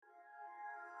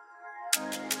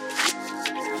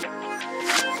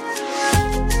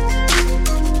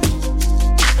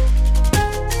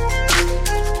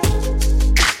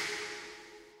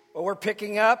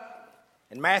picking up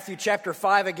in Matthew chapter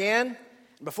 5 again.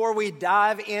 Before we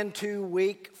dive into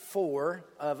week 4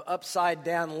 of Upside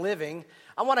Down Living,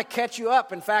 I want to catch you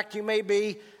up. In fact, you may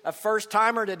be a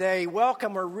first-timer today.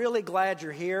 Welcome. We're really glad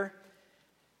you're here.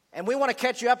 And we want to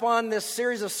catch you up on this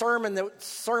series of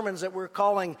sermons that we're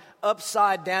calling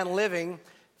Upside Down Living,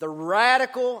 the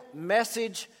radical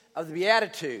message of the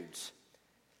Beatitudes.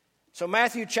 So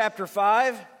Matthew chapter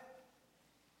 5,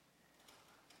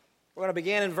 we're going to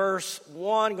begin in verse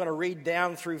 1. I'm going to read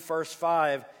down through verse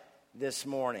 5 this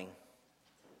morning.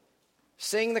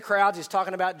 Seeing the crowds, he's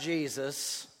talking about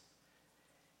Jesus.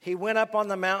 He went up on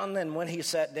the mountain, and when he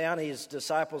sat down, his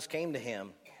disciples came to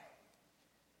him.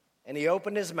 And he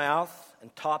opened his mouth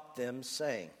and taught them,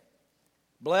 saying,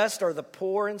 Blessed are the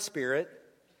poor in spirit,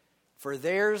 for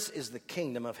theirs is the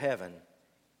kingdom of heaven.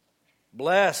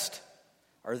 Blessed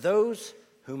are those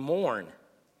who mourn,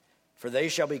 for they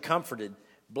shall be comforted.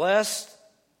 Blessed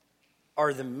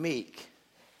are the meek,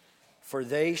 for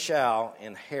they shall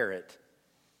inherit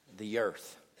the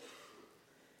earth.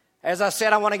 As I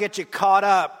said, I want to get you caught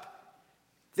up.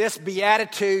 This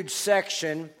Beatitudes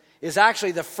section is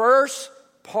actually the first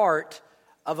part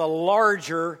of a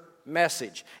larger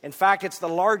message. In fact, it's the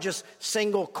largest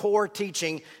single core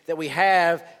teaching that we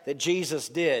have that Jesus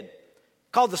did,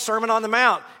 called the Sermon on the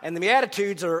Mount. And the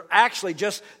Beatitudes are actually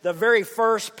just the very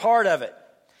first part of it.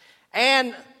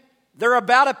 And they're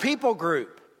about a people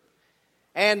group.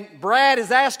 And Brad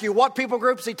has asked you, what people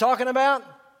group is he talking about?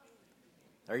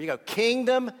 There you go.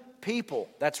 Kingdom people.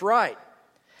 That's right.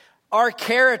 Our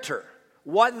character,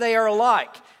 what they are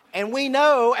like. And we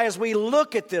know as we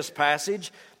look at this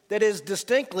passage that is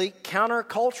distinctly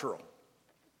countercultural.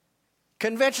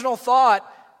 Conventional thought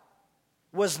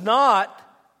was not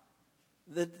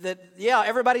that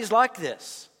everybody's like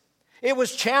this. It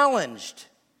was challenged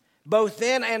both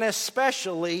then and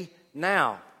especially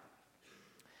now.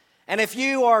 And if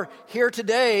you are here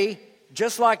today,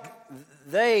 just like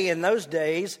they in those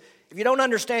days, if you don't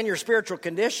understand your spiritual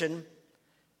condition,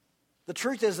 the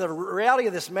truth is the reality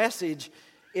of this message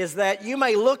is that you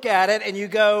may look at it and you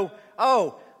go,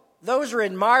 oh, those are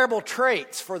admirable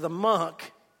traits for the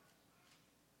monk.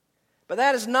 But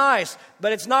that is nice,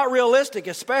 but it's not realistic,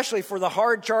 especially for the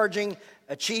hard-charging,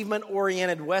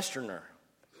 achievement-oriented Westerner.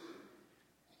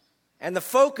 And the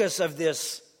focus of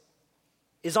this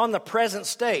is on the present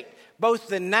state, both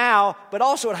the now, but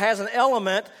also it has an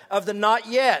element of the not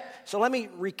yet. So let me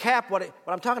recap what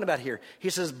I'm talking about here.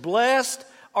 He says, Blessed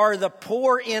are the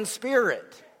poor in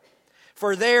spirit,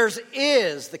 for theirs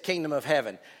is the kingdom of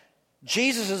heaven.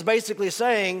 Jesus is basically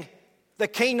saying the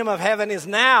kingdom of heaven is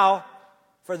now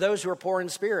for those who are poor in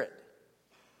spirit.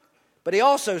 But he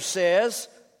also says,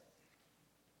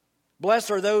 Blessed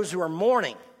are those who are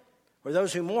mourning, or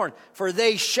those who mourn, for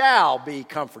they shall be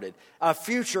comforted. A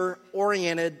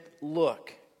future-oriented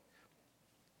look.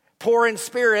 Poor in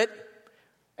spirit,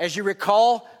 as you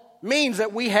recall, means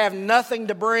that we have nothing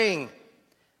to bring.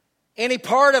 Any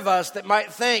part of us that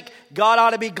might think God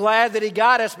ought to be glad that He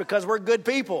got us because we're good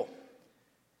people.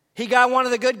 He got one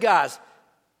of the good guys.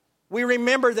 We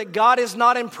remember that God is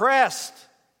not impressed.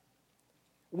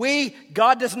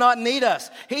 God does not need us.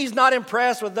 He's not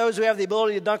impressed with those who have the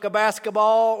ability to dunk a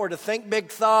basketball or to think big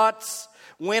thoughts,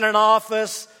 win an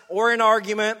office or an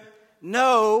argument.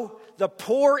 No, the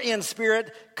poor in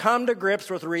spirit come to grips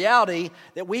with the reality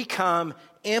that we come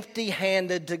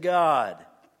empty-handed to God.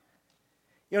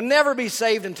 You'll never be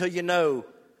saved until you know,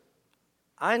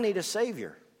 I need a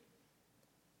Savior.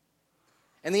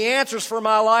 And the answers for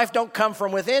my life don't come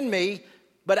from within me,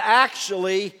 but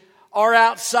actually are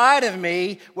outside of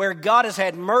me, where God has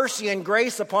had mercy and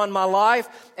grace upon my life,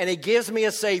 and He gives me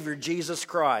a Savior, Jesus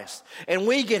Christ. And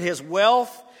we get His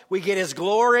wealth, we get His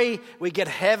glory, we get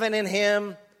heaven in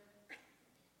Him.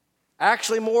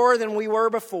 Actually, more than we were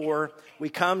before, we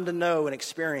come to know and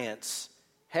experience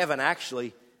heaven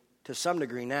actually to some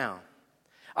degree now.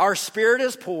 Our spirit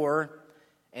is poor,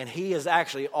 and He is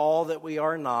actually all that we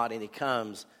are not, and He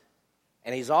comes,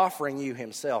 and He's offering you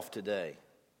Himself today.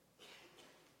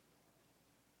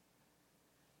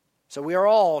 So we are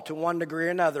all, to one degree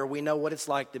or another, we know what it's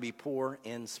like to be poor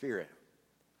in spirit.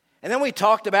 And then we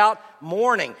talked about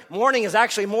mourning. Mourning is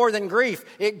actually more than grief.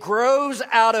 It grows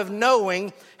out of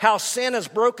knowing how sin has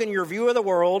broken your view of the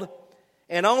world,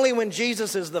 and only when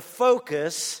Jesus is the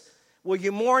focus will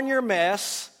you mourn your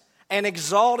mess and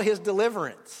exalt His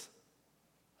deliverance.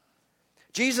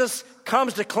 Jesus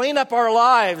comes to clean up our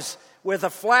lives with a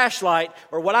flashlight,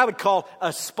 or what I would call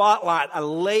a spotlight, a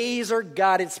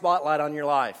laser-guided spotlight on your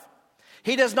life.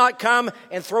 He does not come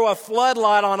and throw a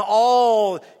floodlight on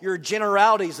all your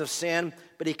generalities of sin,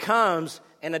 but He comes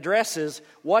and addresses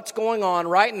what's going on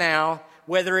right now,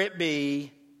 whether it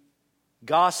be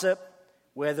gossip,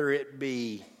 whether it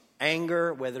be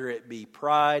anger, whether it be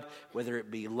pride, whether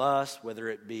it be lust, whether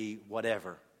it be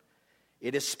whatever.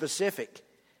 It is specific.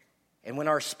 And when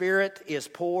our spirit is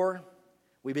poor,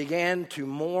 we begin to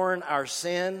mourn our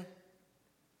sin,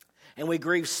 and we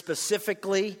grieve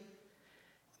specifically.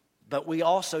 But we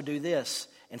also do this.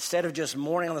 Instead of just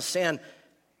mourning on the sin,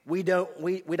 we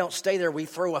don't stay there. We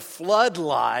throw a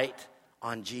floodlight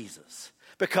on Jesus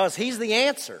because He's the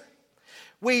answer.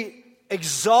 We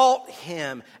exalt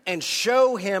Him and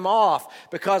show Him off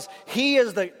because He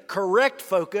is the correct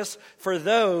focus for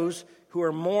those who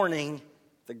are mourning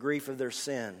the grief of their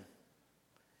sin.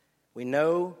 We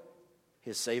know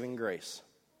His saving grace.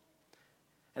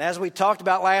 And as we talked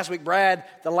about last week, Brad,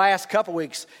 the last couple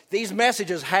weeks, these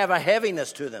messages have a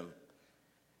heaviness to them.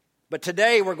 But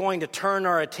today we're going to turn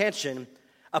our attention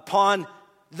upon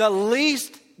the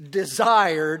least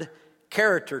desired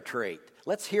character trait.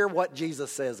 Let's hear what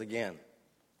Jesus says again.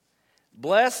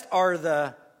 Blessed are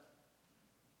the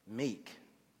meek.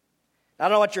 I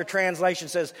don't know what your translation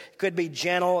says. It could be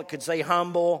gentle. It could say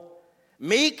humble.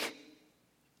 Meek?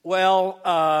 Well,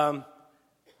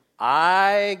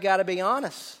 I got to be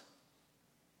honest.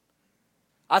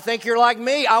 I think you're like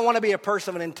me. I want to be a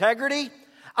person of integrity.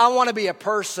 I want to be a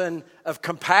person of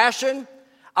compassion.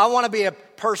 I want to be a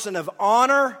person of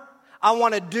honor. I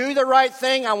want to do the right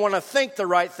thing. I want to think the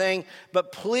right thing.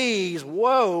 But please,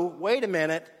 wait a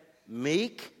minute.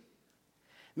 Meek?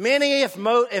 Many, if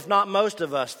not most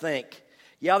of us think,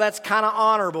 yeah, that's kind of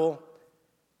honorable,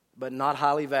 but not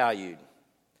highly valued.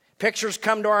 Pictures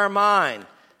come to our mind.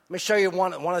 Let me show you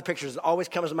one of the pictures that always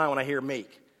comes to mind when I hear meek.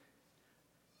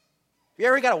 You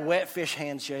ever got a wet fish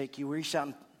handshake? You reached out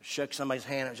and shook somebody's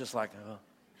hand, and it was just like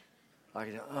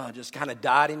just kind of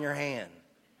died in your hand.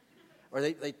 Or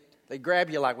they grab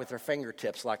you like with their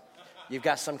fingertips, like you've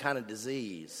got some kind of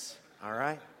disease. All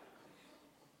right?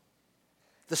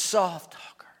 The soft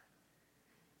talker.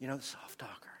 You know the soft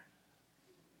talker.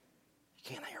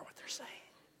 You can't hear what they're saying.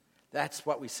 That's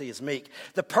what we see as meek.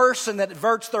 The person that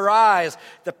averts their eyes,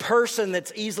 the person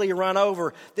that's easily run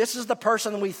over. This is the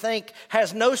person we think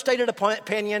has no stated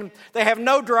opinion. They have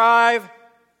no drive,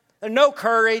 no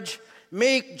courage.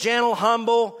 Meek, gentle,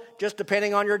 humble, just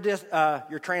depending on your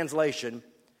translation.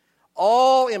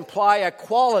 All imply a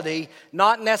quality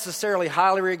not necessarily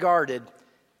highly regarded,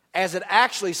 as it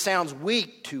actually sounds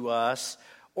weak to us,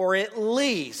 or at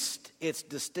least it's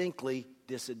distinctly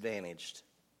disadvantaged.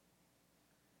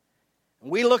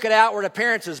 We look at outward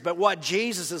appearances, but what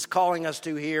Jesus is calling us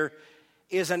to here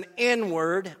is an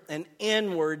inward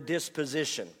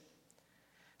disposition.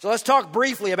 So let's talk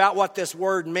briefly about what this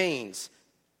word means.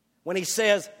 When he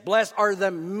says, blessed are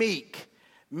the meek.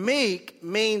 Meek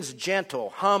means gentle,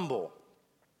 humble.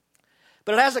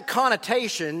 But it has a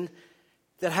connotation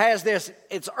that has this.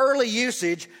 Its early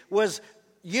usage was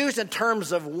used in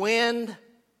terms of wind,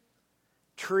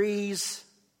 trees,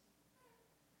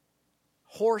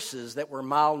 horses that were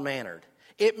mild-mannered.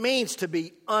 It means to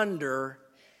be under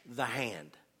the hand.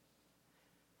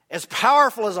 As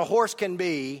powerful as a horse can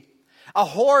be, a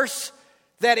horse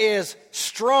that is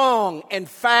strong and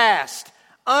fast,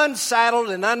 unsaddled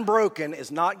and unbroken,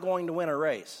 is not going to win a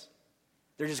race.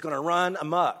 They're just going to run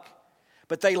amok.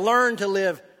 But they learn to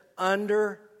live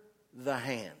under the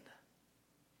hand.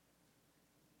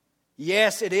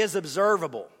 Yes, it is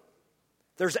observable.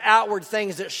 There's outward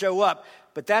things that show up.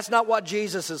 But that's not what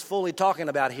Jesus is fully talking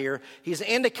about here. He's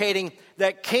indicating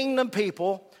that kingdom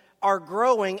people are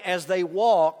growing as they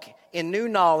walk in new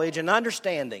knowledge and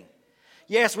understanding.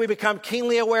 Yes, we become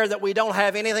keenly aware that we don't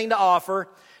have anything to offer,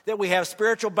 that we have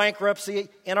spiritual bankruptcy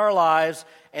in our lives,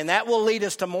 and that will lead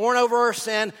us to mourn over our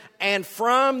sin. And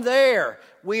from there,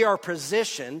 we are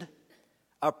positioned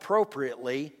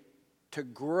appropriately to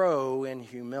grow in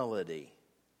humility,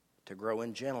 to grow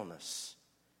in gentleness.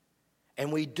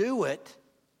 And we do it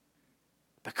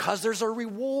because there's a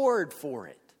reward for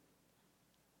it.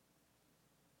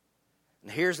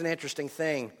 And here's an interesting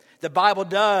thing. The Bible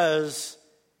does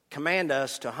command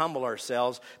us to humble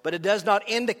ourselves, but it does not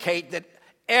indicate that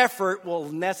effort will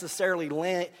necessarily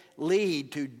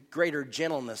lead to greater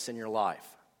gentleness in your life.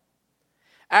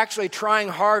 Actually, trying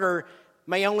harder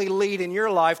may only lead in your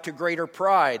life to greater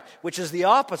pride, which is the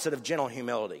opposite of gentle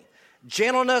humility.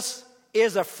 Gentleness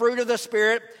is a fruit of the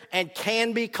Spirit and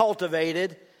can be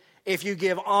cultivated if you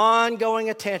give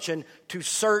ongoing attention to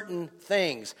certain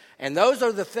things. And those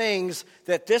are the things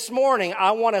that this morning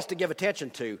I want us to give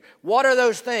attention to. What are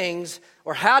those things,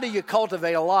 or how do you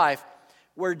cultivate a life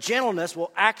where gentleness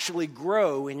will actually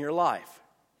grow in your life?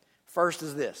 First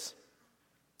is this.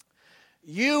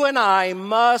 You and I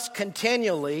must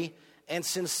continually and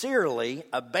sincerely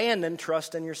abandon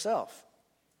trust in yourself.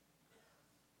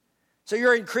 So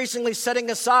you're increasingly setting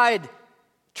aside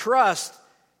trust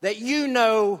that you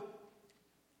know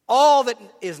all that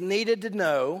is needed to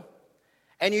know,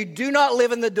 and you do not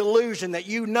live in the delusion that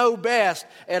you know best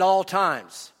at all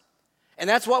times. And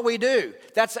that's what we do.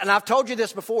 And I've told you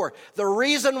this before. The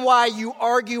reason why you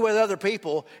argue with other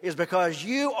people is because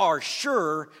you are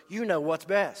sure you know what's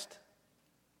best.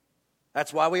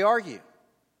 That's why we argue.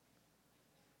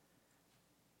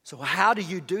 So how do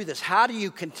you do this? How do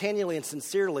you continually and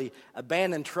sincerely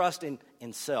abandon trust in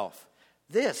self?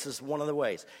 This is one of the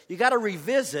ways. You got to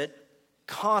revisit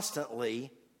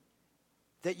constantly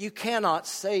that you cannot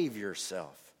save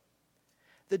yourself.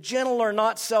 The gentle are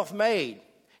not self-made.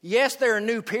 Yes, they're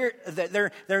new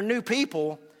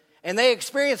people, and they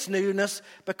experience newness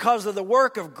because of the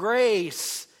work of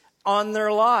grace on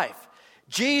their life.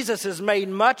 Jesus is made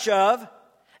much of,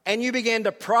 and you begin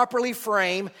to properly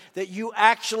frame that you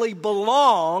actually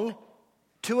belong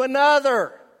to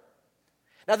another.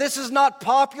 Now, this is not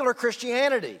popular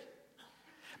Christianity,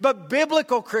 but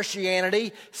biblical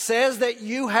Christianity says that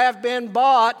you have been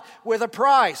bought with a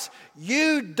price.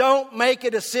 You don't make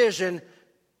a decision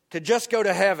to just go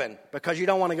to heaven because you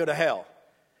don't want to go to hell.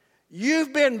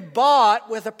 You've been bought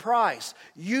with a price.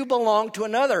 You belong to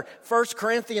another. 1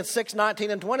 Corinthians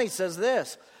 6:19 and 20 says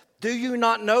this: do you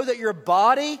not know that your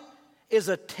body is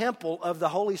a temple of the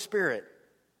Holy Spirit,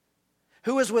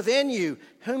 who is within you,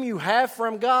 whom you have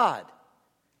from God?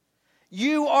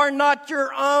 You are not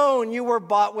your own. You were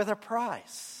bought with a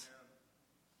price.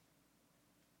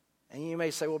 And you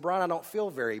may say, well, Brian, I don't feel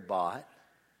very bought.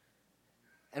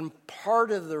 And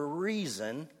part of the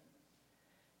reason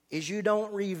is you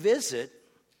don't revisit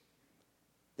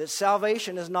that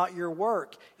salvation is not your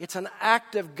work. It's an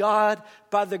act of God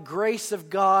by the grace of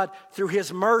God through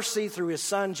His mercy, through His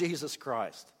Son, Jesus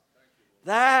Christ.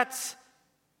 That's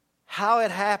how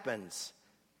it happens.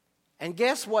 And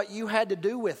guess what you had to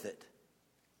do with it?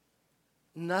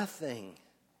 Nothing.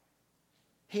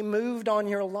 He moved on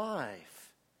your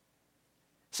life.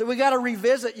 So we got to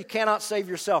revisit you cannot save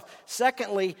yourself.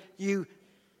 Secondly, you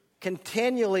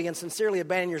continually and sincerely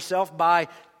abandon yourself by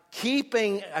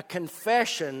keeping a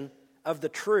confession of the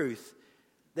truth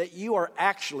that you are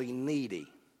actually needy.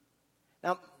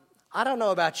 Now, I don't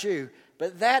know about you,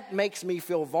 but that makes me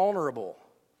feel vulnerable.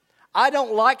 I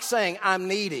don't like saying I'm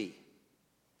needy.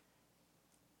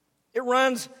 It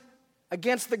runs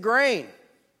against the grain.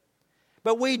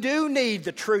 But we do need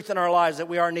the truth in our lives that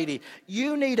we are needy.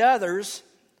 You need others,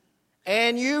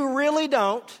 and you really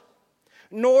don't,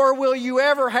 nor will you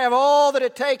ever have all that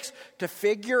it takes to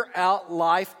figure out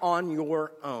life on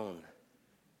your own.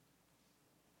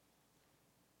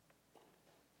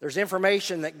 There's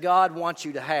information that God wants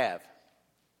you to have.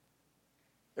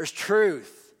 There's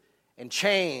truth and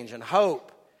change and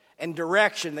hope and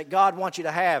direction that God wants you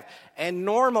to have. And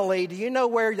normally, do you know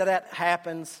where that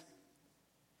happens?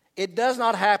 It does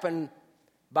not happen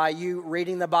by you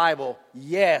reading the Bible.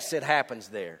 Yes, it happens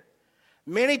there.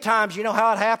 Many times, you know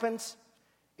how it happens?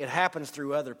 It happens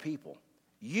through other people.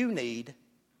 You need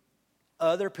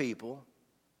other people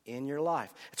in your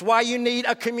life. It's why you need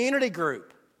a community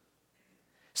group.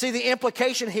 See the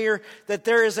implication here that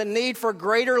there is a need for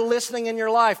greater listening in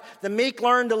your life. The meek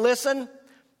learn to listen.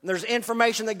 There's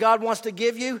information that God wants to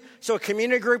give you, so a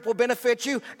community group will benefit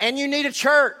you. And you need a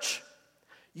church.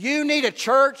 You need a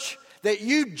church that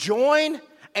you join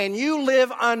and you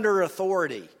live under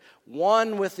authority,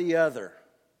 one with the other.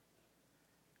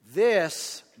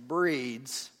 This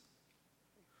breeds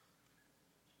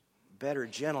better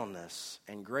gentleness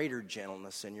and greater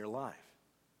gentleness in your life.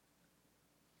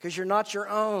 Because you're not your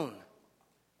own.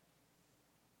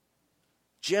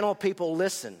 Gentle people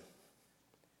listen,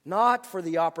 not for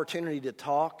the opportunity to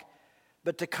talk,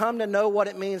 but to come to know what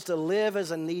it means to live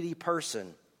as a needy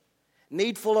person,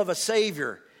 needful of a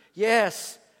Savior.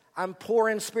 Yes, I'm poor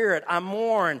in spirit, I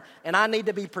mourn, and I need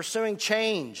to be pursuing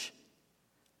change.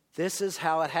 This is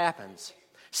how it happens.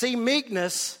 See,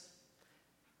 meekness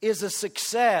is a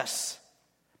success,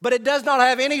 but it does not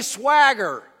have any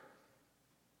swagger,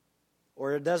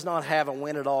 or it does not have a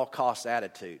win-at-all-cost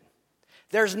attitude.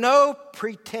 There's no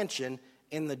pretension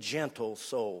in the gentle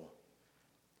soul.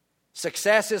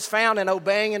 Success is found in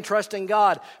obeying and trusting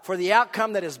God for the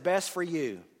outcome that is best for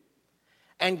you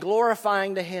and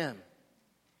glorifying to Him.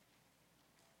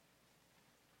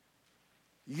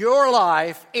 Your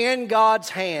life in God's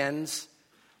hands,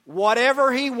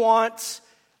 whatever He wants,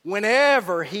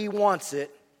 whenever He wants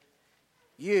it,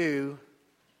 you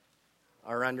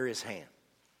are under His hand.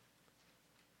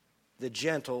 The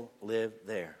gentle live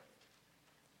there.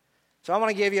 So I want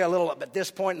to give you a little, at this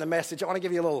point in the message, I want to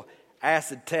give you a little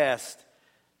acid test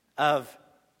of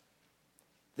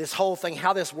this whole thing,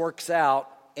 how this works out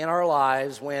in our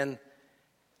lives when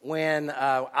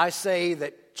I say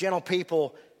that gentle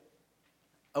people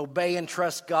obey and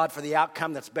trust God for the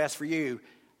outcome that's best for you.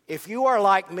 If you are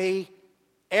like me,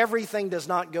 everything does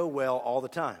not go well all the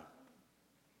time,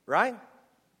 right?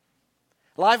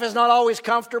 Life is not always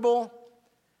comfortable.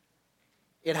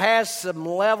 It has some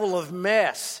level of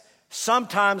mess,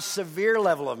 sometimes severe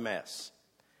level of mess.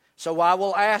 So I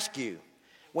will ask you,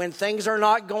 when things are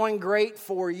not going great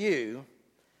for you,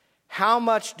 how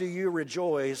much do you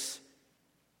rejoice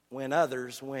when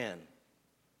others win?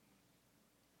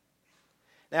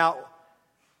 Now,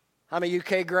 I'm a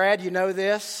UK grad, you know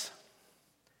this.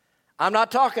 I'm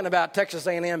not talking about Texas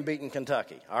A&M beating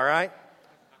Kentucky, all right?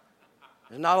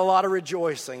 There's not a lot of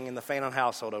rejoicing in the Fanon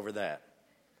household over that.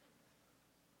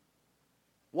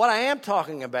 What I am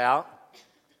talking about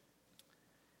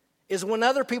is when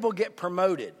other people get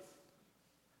promoted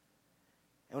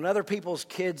and when other people's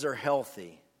kids are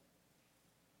healthy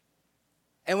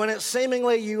and when it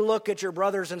seemingly you look at your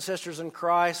brothers and sisters in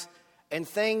Christ and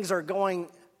things are going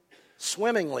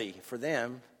swimmingly for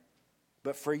them,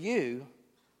 but for you,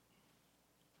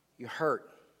 you hurt.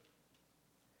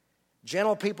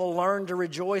 Gentle people learn to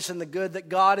rejoice in the good that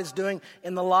God is doing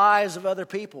in the lives of other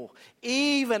people,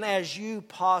 even as you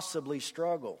possibly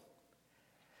struggle.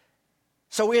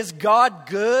 So is God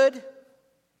good?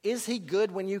 Is He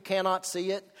good when you cannot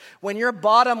see it? When your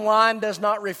bottom line does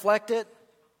not reflect it?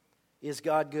 Is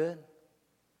God good?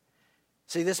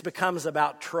 See, this becomes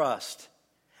about trust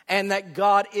and that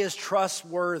God is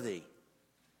trustworthy.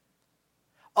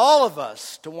 All of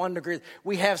us, to one degree,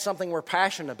 we have something we're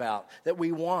passionate about that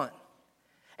we want.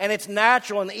 And it's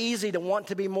natural and easy to want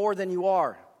to be more than you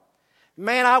are.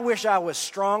 Man, I wish I was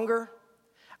stronger.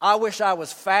 I wish I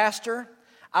was faster.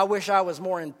 I wish I was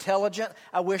more intelligent.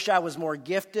 I wish I was more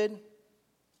gifted.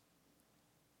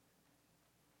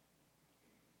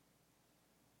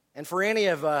 And for any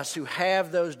of us who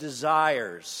have those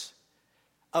desires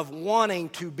of wanting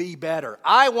to be better,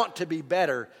 I want to be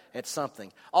better at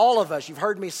something. All of us, you've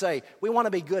heard me say, we want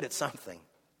to be good at something.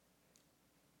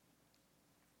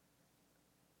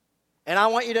 And I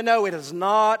want you to know it's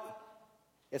not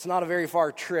a very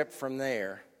far trip from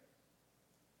there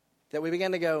that we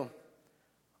begin to go,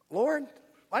 Lord,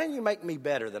 why didn't you make me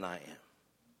better than I am?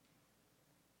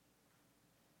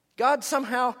 God,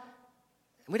 somehow,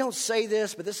 we don't say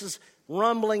this, but this is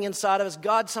rumbling inside of us.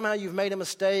 God, somehow you've made a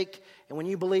mistake. And when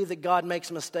you believe that God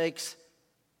makes mistakes,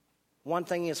 one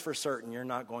thing is for certain, you're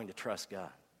not going to trust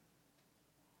God.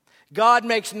 God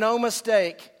makes no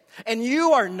mistake, and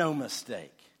you are no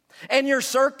mistake. And your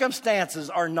circumstances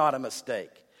are not a mistake.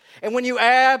 And when you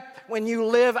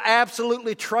live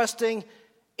absolutely trusting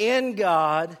in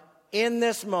God in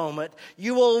this moment,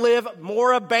 you will live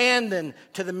more abandoned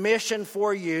to the mission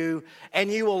for you,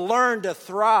 and you will learn to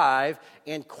thrive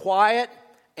in quiet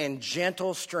and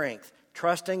gentle strength,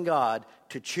 trusting God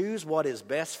to choose what is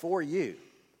best for you.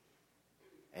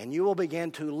 And you will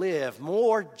begin to live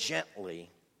more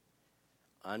gently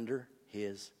under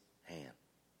His hand.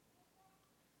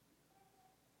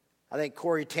 I think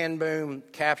Corrie ten Boom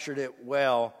captured it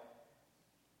well.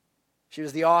 She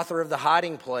was the author of The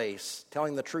Hiding Place,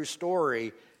 telling the true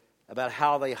story about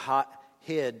how they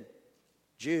hid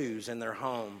Jews in their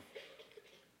home,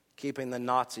 keeping the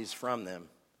Nazis from them.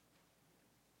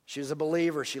 She was a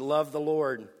believer. She loved the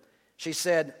Lord. She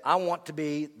said, I want to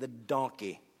be the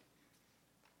donkey.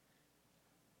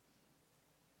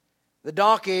 The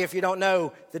donkey, if you don't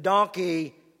know, the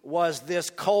donkey was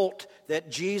this colt that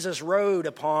Jesus rode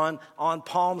upon on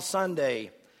Palm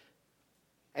Sunday.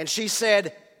 And she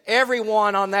said,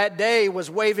 everyone on that day was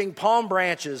waving palm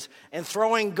branches and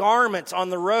throwing garments on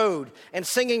the road and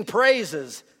singing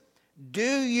praises. Do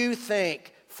you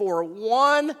think for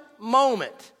one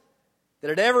moment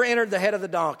that it ever entered the head of the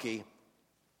donkey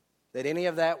that any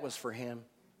of that was for him?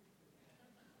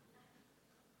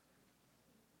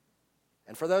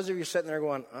 And for those of you sitting there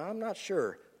going, I'm not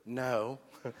sure. No,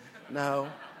 no.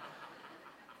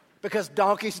 Because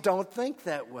donkeys don't think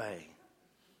that way.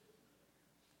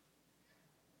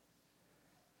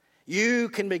 You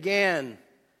can begin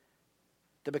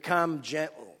to become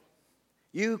gentle.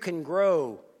 You can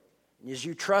grow as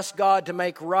you trust God to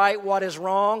make right what is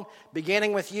wrong,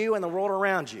 beginning with you and the world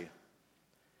around you.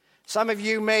 Some of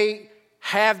you may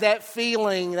have that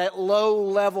feeling, that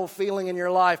low-level feeling in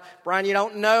your life. Brian, you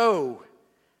don't know.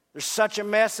 There's such a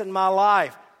mess in my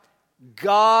life.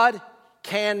 God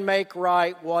can make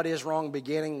right what is wrong,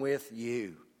 beginning with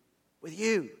you. With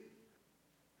you.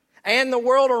 And the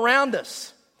world around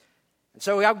us. And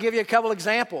so I'll give you a couple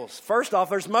examples. First off,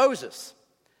 there's Moses.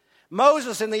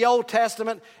 Moses in the Old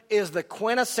Testament is the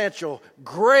quintessential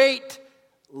great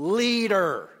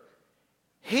leader.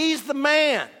 He's the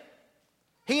man.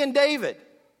 He and David.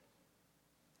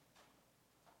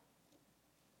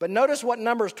 But notice what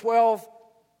Numbers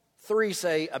 12:3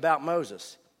 say about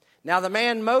Moses. Now the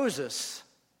man Moses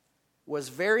was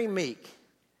very meek,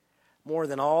 more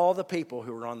than all the people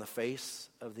who were on the face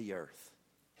of the earth.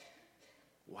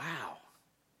 Wow.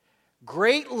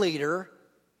 Great leader,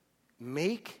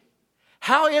 meek.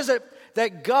 How is it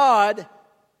that God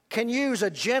can use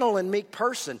a gentle and meek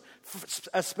person,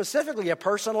 specifically a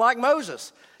person like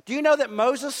Moses? Do you know that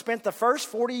Moses spent the first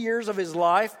 40 years of his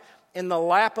life in the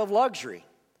lap of luxury,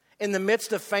 in the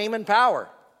midst of fame and power?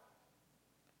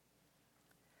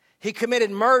 He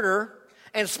committed murder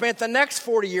and spent the next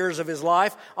 40 years of his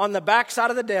life on the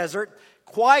backside of the desert,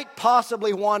 quite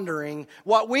possibly wondering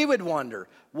what we would wonder.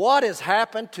 What has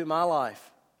happened to my life?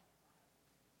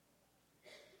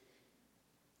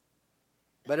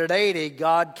 But at 80,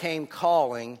 God came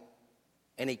calling,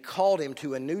 and He called him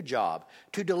to a new job,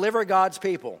 to deliver God's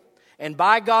people. And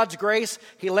by God's grace,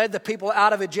 He led the people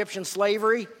out of Egyptian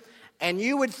slavery. And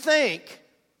you would think,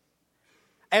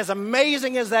 as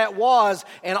amazing as that was,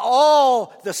 and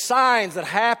all the signs that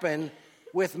happened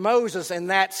with Moses and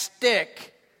that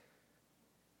stick,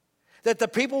 that the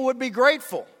people would be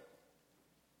grateful.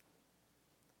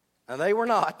 And they were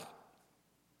not.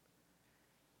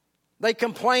 They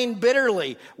complained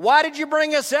bitterly. Why did you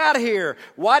bring us out here?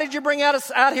 Why did you bring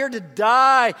us out here to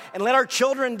die and let our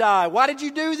children die? Why did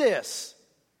you do this?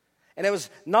 And it was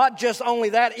not just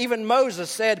only that. Even Moses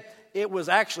said it was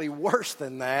actually worse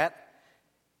than that.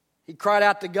 He cried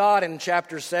out to God in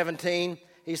chapter 17.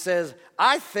 He says,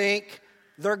 I think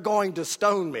they're going to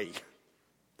stone me.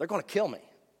 They're going to kill me.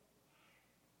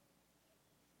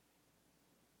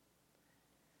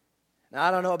 Now,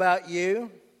 I don't know about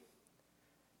you,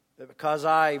 but because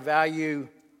I value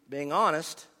being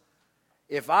honest,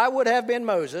 if I would have been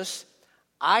Moses,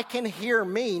 I can hear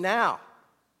me now.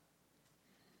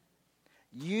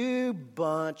 You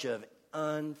bunch of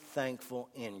unthankful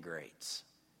ingrates.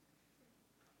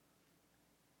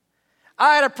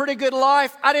 I had a pretty good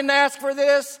life. I didn't ask for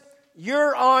this.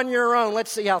 You're on your own.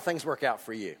 Let's see how things work out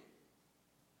for you.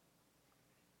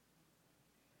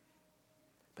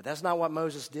 But that's not what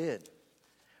Moses did.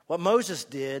 What Moses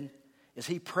did is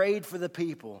he prayed for the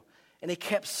people and he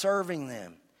kept serving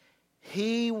them.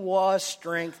 He was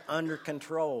strength under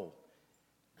control.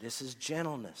 This is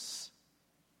gentleness.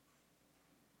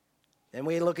 Then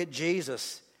we look at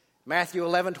Jesus. Matthew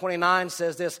 11:29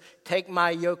 says this, take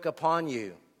my yoke upon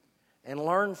you and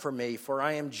learn from me, for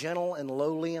I am gentle and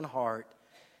lowly in heart,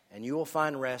 and you will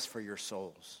find rest for your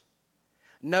souls.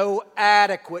 No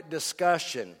adequate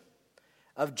discussion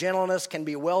of gentleness can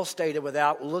be well stated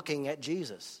without looking at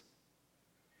Jesus.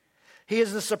 He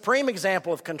is the supreme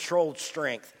example of controlled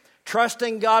strength,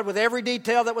 trusting God with every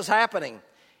detail that was happening.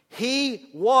 He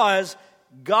was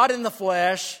God in the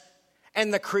flesh,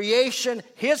 and the creation,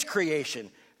 His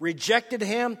creation, rejected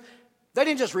Him. They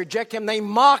didn't just reject Him, they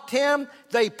mocked Him,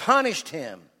 they punished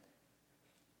Him.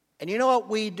 And you know what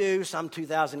we do some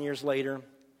 2,000 years later?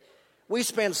 We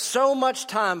spend so much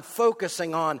time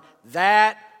focusing on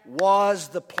that was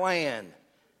the plan.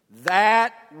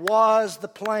 That was the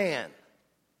plan.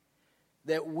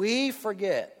 That we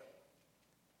forget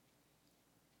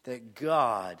that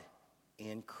God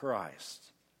in Christ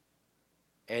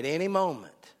at any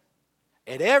moment,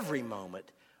 at every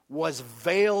moment, was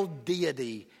veiled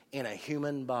deity in a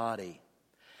human body.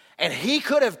 And He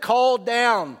could have called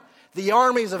down the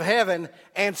armies of heaven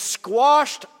and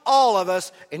squashed all of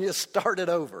us and just started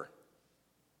over.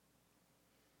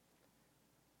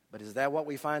 But is that what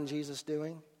we find Jesus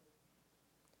doing?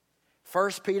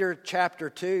 1 Peter chapter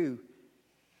 2,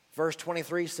 verse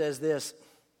 23 says this,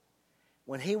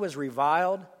 when He was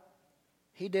reviled,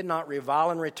 He did not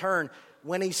revile in return.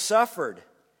 When He suffered,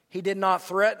 He did not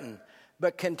threaten,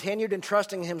 but continued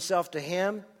entrusting Himself to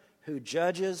Him who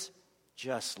judges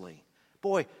justly.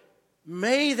 Boy,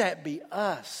 may that be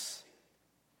us.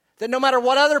 That no matter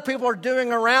what other people are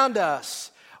doing around us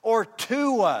or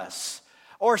to us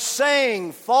or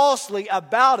saying falsely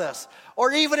about us,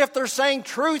 or even if they're saying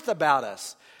truth about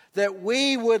us, that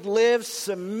we would live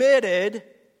submitted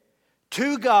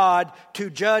to God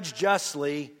to judge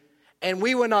justly, and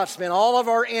we would not spend all of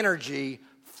our energy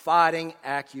fighting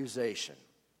accusation.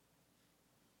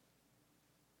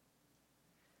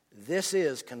 This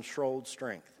is controlled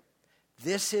strength.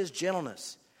 This is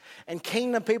gentleness. And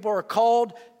kingdom people are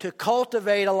called to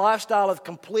cultivate a lifestyle of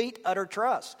complete, utter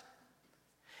trust.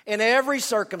 In every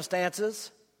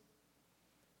circumstances,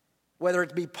 whether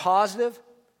it be positive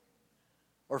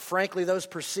or frankly those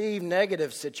perceived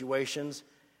negative situations,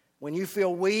 when you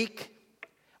feel weak,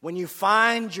 when you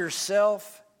find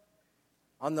yourself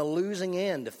on the losing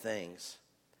end of things,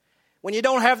 when you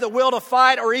don't have the will to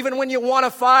fight, or even when you want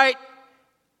to fight,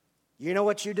 you know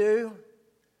what you do?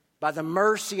 By the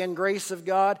mercy and grace of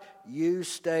God, you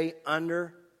stay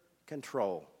under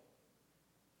control.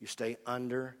 You stay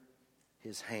under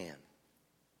His hand.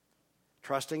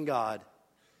 Trusting God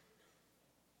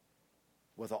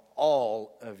with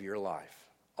all of your life.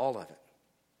 All of it.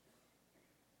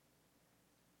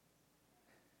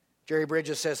 Jerry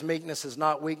Bridges says, meekness is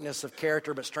not weakness of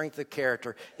character, but strength of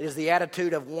character. It is the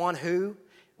attitude of one who,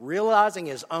 realizing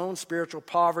his own spiritual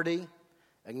poverty,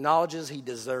 acknowledges he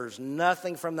deserves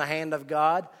nothing from the hand of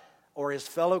God or his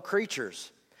fellow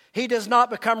creatures. He does not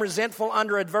become resentful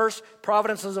under adverse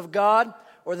providences of God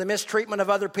or the mistreatment of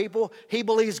other people. He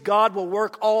believes God will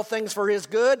work all things for his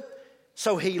good,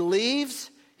 so he leaves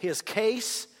his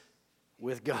case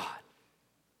with God.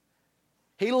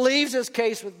 He leaves his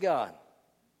case with God.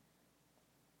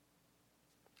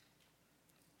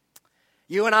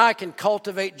 You and I can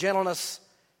cultivate gentleness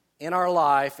in our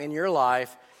life, in your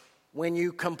life, when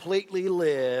you completely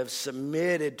live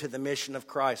submitted to the mission of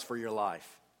Christ for your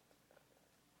life.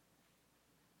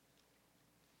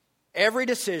 Every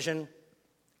decision,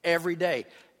 every day.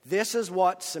 This is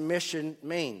what submission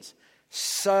means.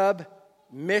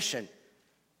 Submission.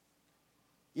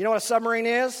 You know what a submarine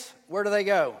is? Where do they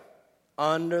go?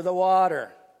 Under the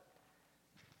water.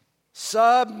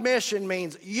 Submission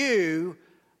means you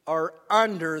are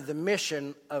under the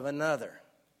mission of another.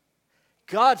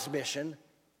 God's mission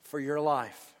for your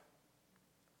life.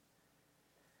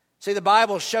 See, the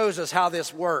Bible shows us how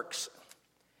this works.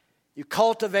 You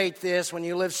cultivate this when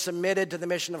you live submitted to the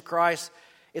mission of Christ.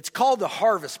 It's called the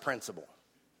harvest principle.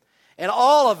 And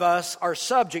all of us are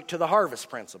subject to the harvest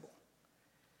principle.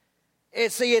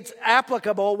 It's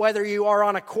applicable whether you are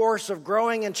on a course of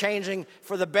growing and changing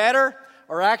for the better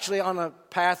or actually on a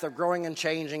path of growing and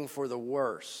changing for the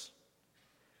worse.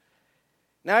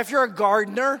 Now, if you're a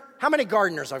gardener, how many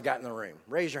gardeners I've got in the room?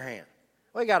 Raise your hand.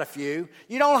 We got a few.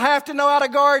 You don't have to know how to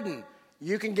garden.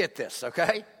 You can get this,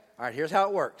 okay? All right, here's how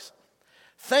it works.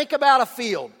 Think about a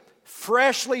field,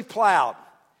 freshly plowed.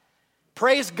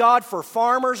 Praise God for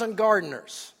farmers and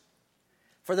gardeners,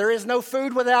 for there is no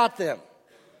food without them.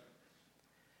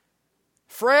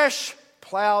 Fresh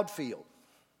plowed field.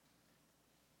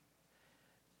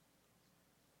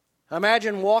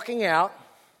 Imagine walking out,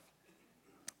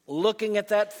 looking at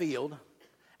that field,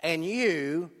 and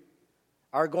you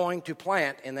are going to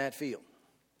plant in that field.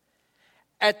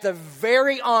 At the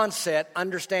very onset,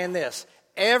 understand this.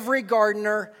 Every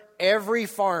gardener, every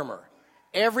farmer,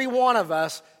 every one of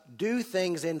us do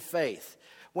things in faith.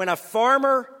 When a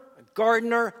farmer, a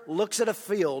gardener looks at a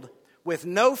field with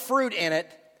no fruit in it,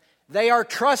 they are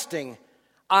trusting,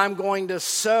 I'm going to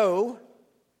sow,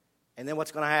 and then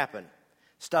what's going to happen?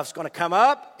 Stuff's going to come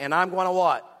up, and I'm going to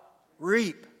what?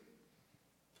 Reap.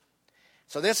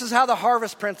 So this is how the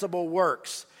harvest principle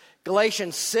works.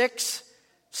 Galatians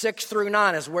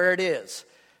 6:6-9 is where it is.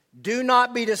 Do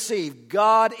not be deceived.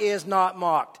 God is not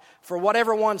mocked. For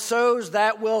whatever one sows,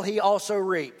 that will he also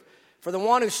reap. For the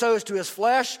one who sows to his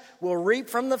flesh will reap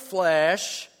from the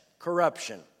flesh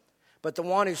corruption. But the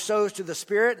one who sows to the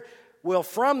Spirit will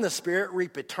from the Spirit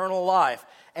reap eternal life.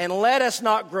 And let us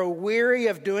not grow weary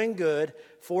of doing good,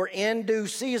 for in due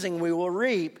season we will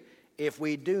reap if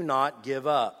we do not give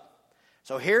up.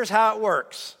 So here's how it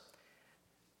works.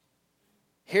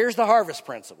 Here's the harvest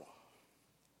principle.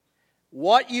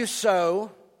 What you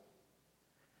sow,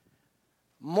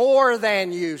 more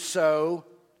than you sow,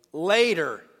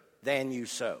 later than you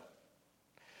sow.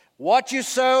 What you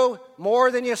sow,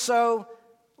 more than you sow,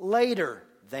 later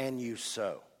than you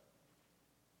sow.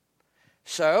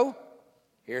 So,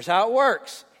 here's how it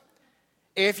works.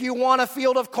 If you want a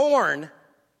field of corn,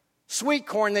 sweet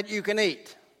corn that you can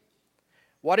eat,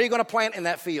 what are you going to plant in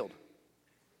that field?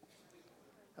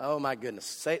 Oh my goodness.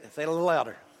 Say it a little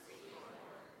louder.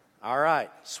 All right,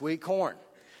 sweet corn.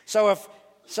 So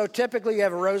typically you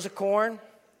have a rows of corn.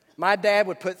 My dad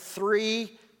would put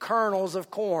 3 kernels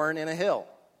of corn in a hill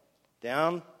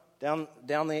down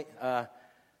the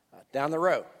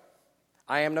row.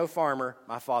 I am no farmer.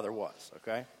 My father was,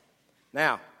 okay?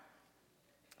 Now,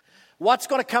 what's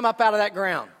going to come up out of that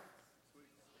ground?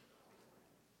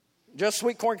 Just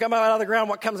sweet corn come out of the ground.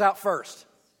 What comes out first?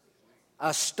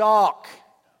 A stalk.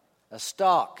 A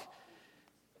stalk.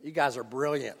 You guys are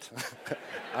brilliant.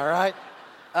 All right?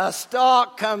 A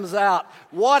stalk comes out.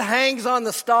 What hangs on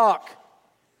the stalk?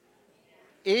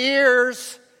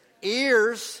 Ears.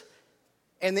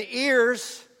 And the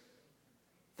ears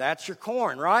That's your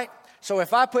corn, right? So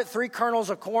if I put 3 kernels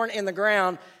of corn in the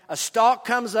ground, a stalk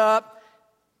comes up,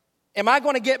 am I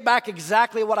going to get back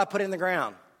exactly what I put in the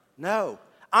ground? No.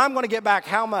 I'm going to get back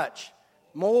how much?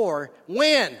 More.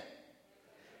 When?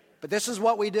 But this is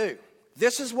what we do.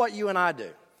 This is what you and I do.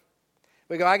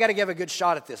 We go, I got to give a good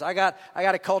shot at this. I got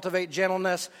to cultivate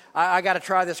gentleness. I got to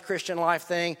try this Christian life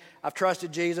thing. I've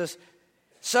trusted Jesus.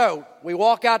 So we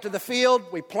walk out to the field.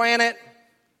 We plant it.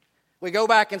 We go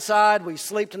back inside. We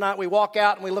sleep tonight. We walk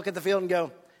out and we look at the field and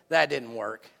go, that didn't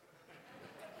work.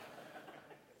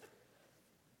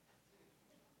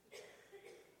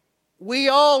 We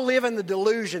all live in the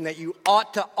delusion that you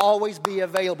ought to always be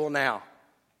available now.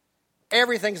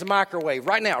 Everything's a microwave.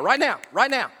 Right now, right now, right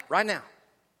now, right now.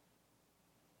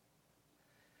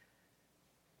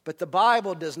 But the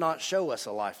Bible does not show us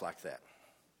a life like that.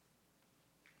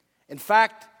 In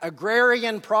fact,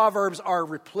 agrarian proverbs are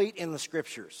replete in the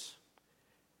Scriptures.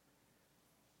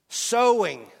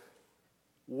 Sowing,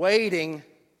 waiting,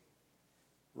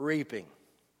 reaping.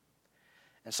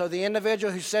 And so the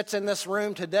individual who sits in this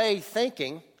room today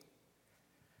thinking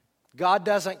God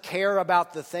doesn't care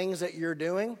about the things that you're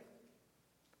doing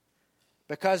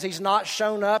because He's not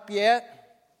shown up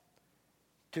yet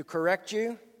to correct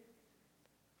you,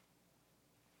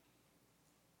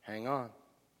 hang on.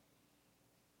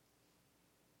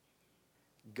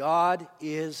 God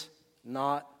is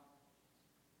not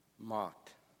mocked.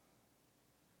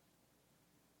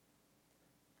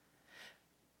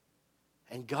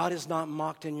 And God is not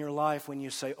mocked in your life when you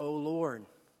say, oh Lord,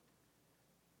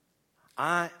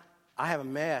 I have a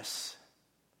mess.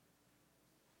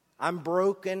 I'm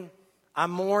broken. I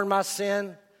mourn my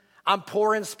sin. I'm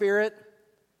poor in spirit.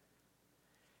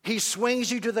 He swings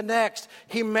you to the next.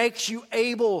 He makes you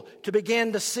able to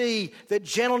begin to see that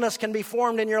gentleness can be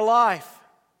formed in your life.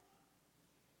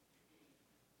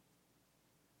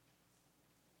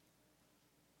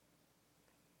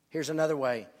 Here's another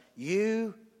way.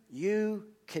 You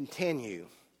continue,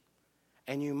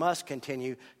 and you must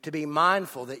continue to be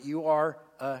mindful that you are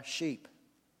a sheep.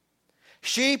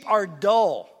 Sheep are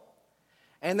dull,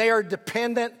 and they are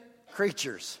dependent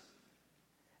creatures.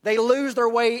 They lose their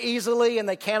way easily, and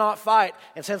they cannot fight.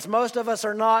 And since most of us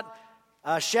are not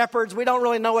shepherds, we don't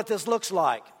really know what this looks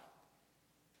like.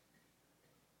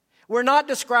 We're not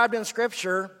described in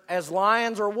Scripture as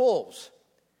lions or wolves.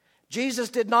 Jesus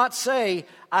did not say,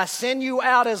 I send you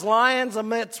out as lions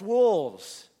amidst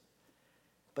wolves.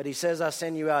 But He says, I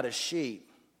send you out as sheep.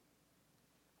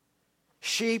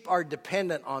 Sheep are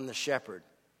dependent on the shepherd.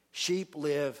 Sheep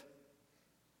live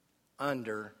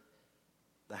under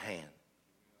the hand.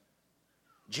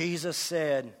 Jesus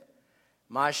said,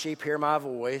 my sheep hear my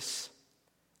voice,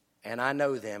 and I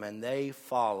know them, and they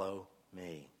follow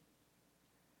me.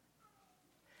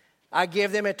 I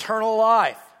give them eternal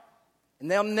life, and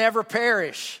they'll never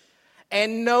perish,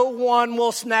 and no one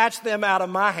will snatch them out of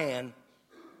my hand.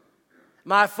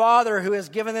 My Father who has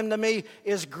given them to me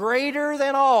is greater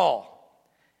than all,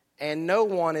 and no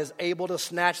one is able to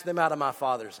snatch them out of my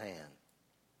Father's hand.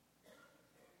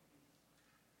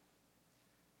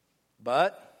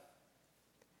 But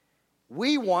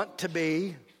we want to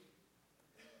be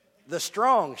the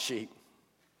strong sheep.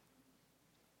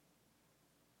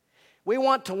 We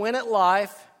want to win at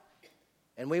life,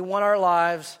 and we want our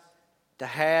lives to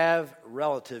have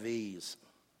relative ease.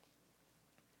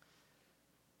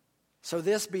 So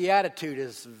this beatitude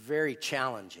is very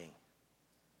challenging.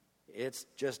 It's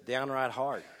just downright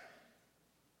hard.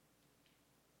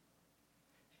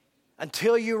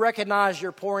 Until you recognize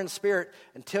you're poor in spirit,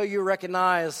 until you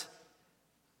recognize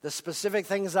the specific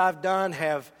things I've done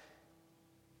have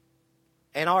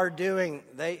and are doing,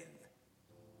 they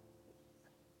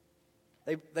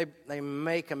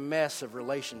make a mess of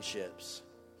relationships.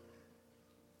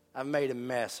 I've made a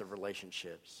mess of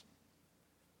relationships.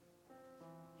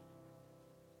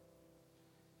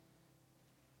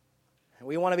 And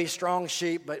we want to be strong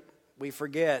sheep, but we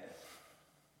forget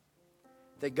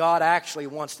that God actually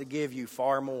wants to give you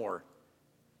far more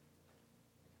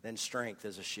than strength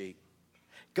as a sheep.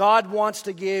 God wants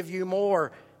to give you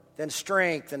more than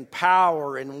strength and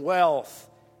power and wealth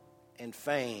and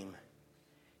fame.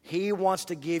 He wants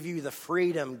to give you the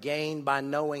freedom gained by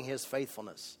knowing His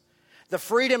faithfulness. The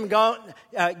freedom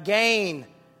gained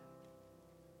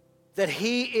that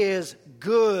He is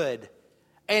good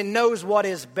and knows what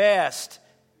is best.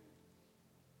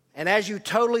 And as you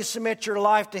totally submit your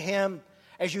life to Him,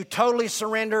 as you totally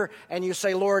surrender and you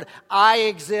say, Lord, I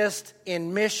exist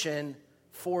in mission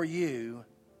for you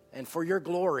and for your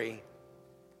glory,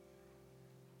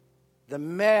 the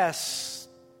mess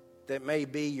that may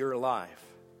be your life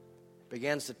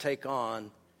begins to take on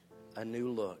a new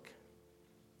look.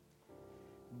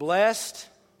 Blessed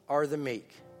are the meek,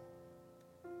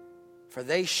 for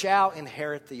they shall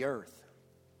inherit the earth.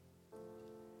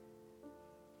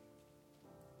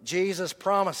 Jesus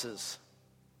promises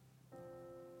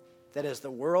that as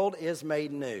the world is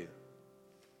made new,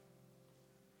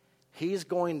 He's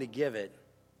going to give it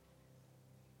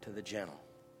to the gentle.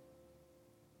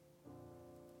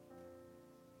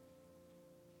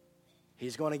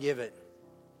 He's going to give it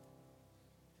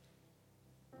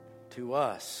to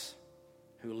us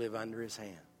who live under His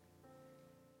hand.